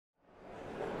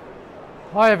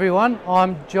Hi everyone,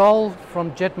 I'm Joel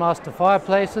from Jetmaster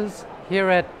Fireplaces here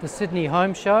at the Sydney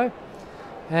Home Show,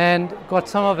 and got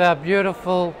some of our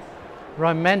beautiful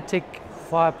romantic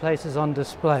fireplaces on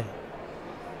display.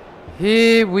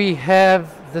 Here we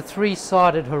have the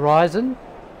three-sided horizon,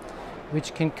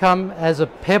 which can come as a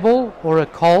pebble or a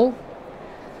coal.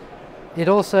 It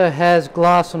also has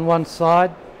glass on one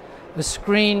side, a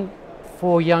screen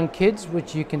for young kids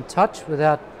which you can touch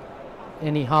without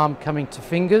any harm coming to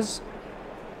fingers.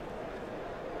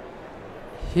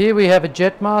 Here we have a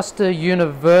Jetmaster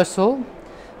Universal.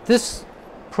 This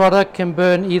product can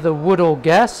burn either wood or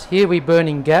gas. Here we're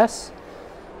burning gas.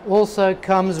 Also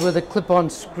comes with a clip-on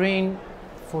screen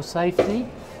for safety.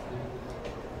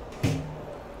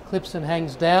 Clips and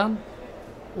hangs down,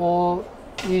 or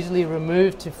easily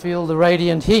removed to feel the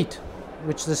radiant heat,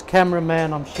 which this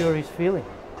cameraman, I'm sure, is feeling.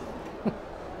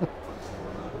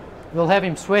 We'll have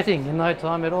him sweating in no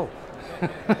time at all.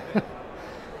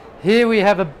 Here we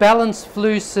have a balanced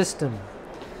flue system.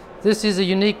 This is a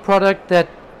unique product that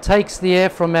takes the air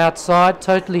from outside,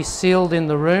 totally sealed in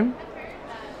the room,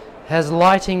 has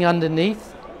lighting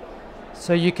underneath,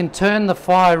 so you can turn the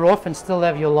fire off and still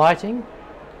have your lighting.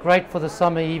 Great for the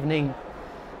summer evening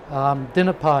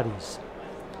dinner parties.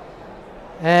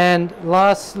 And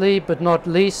lastly but not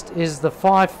least is the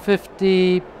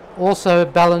 550, also a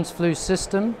balanced flue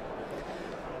system.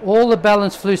 All the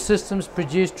balanced flue systems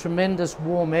produce tremendous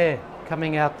warm air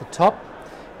coming out the top,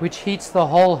 which heats the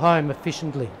whole home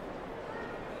efficiently.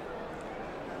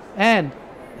 And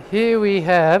here we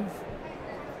have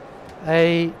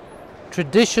a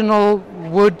traditional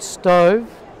wood stove,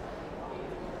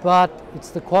 but it's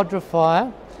the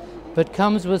quadrifier, but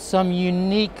comes with some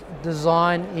unique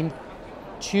design in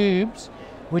tubes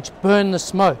which burn the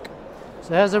smoke.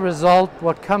 So as a result,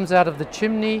 what comes out of the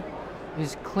chimney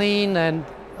is clean, and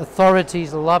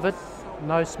authorities love it.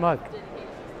 No smoke,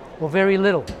 or very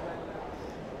little.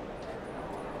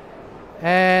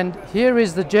 And here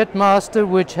is the Jetmaster,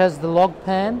 which has the log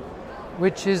pan,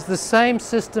 which is the same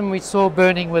system we saw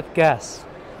burning with gas.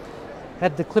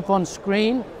 Had the clip-on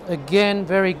screen, again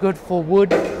very good for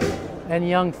wood and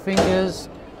young fingers,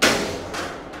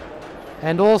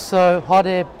 and also hot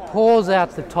air pours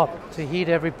out the top to heat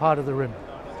every part of the room.